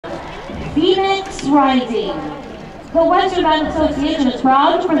Phoenix Rising. The Western Band Association is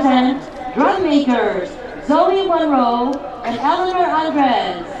proud to present drum makers Zoe Monroe and Eleanor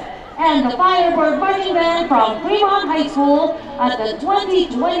Andres, and the Firebird Marching Band from Fremont High School at the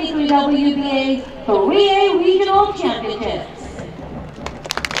 2023 WBA 3A Regional Championships.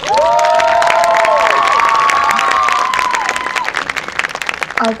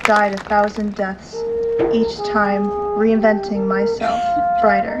 I've died 1,000 deaths, each time reinventing myself,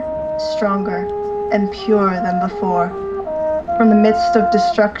 brighter, stronger, and purer than before. From the midst of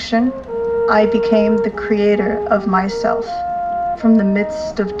destruction, I became the creator of myself. From the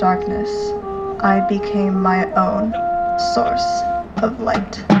midst of darkness, I became my own source of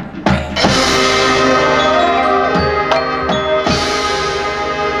light.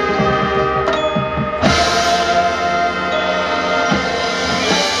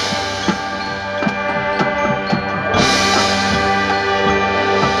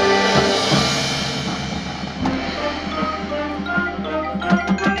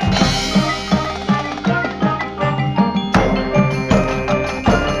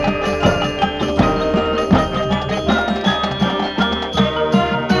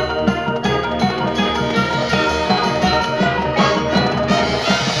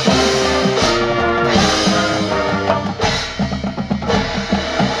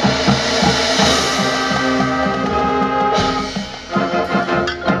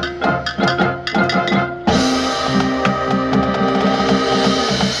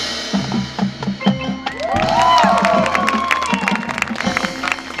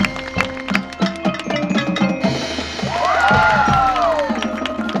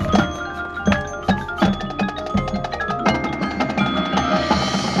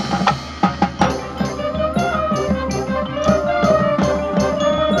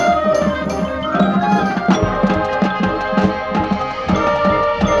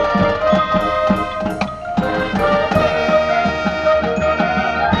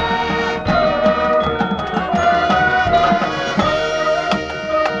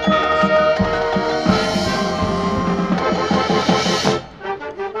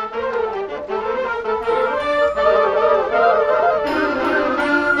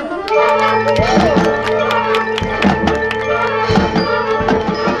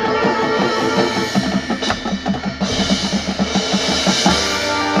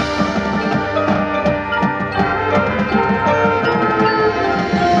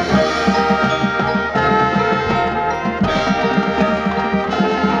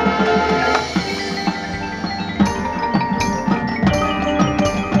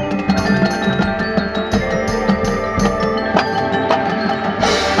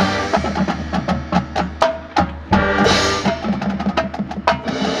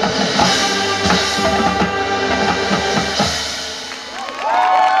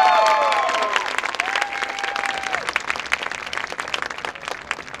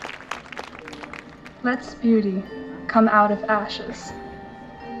 Let's beauty come out of ashes.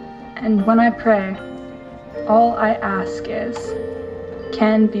 And when I pray, all I ask is,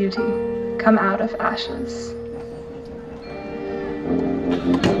 can beauty come out of ashes?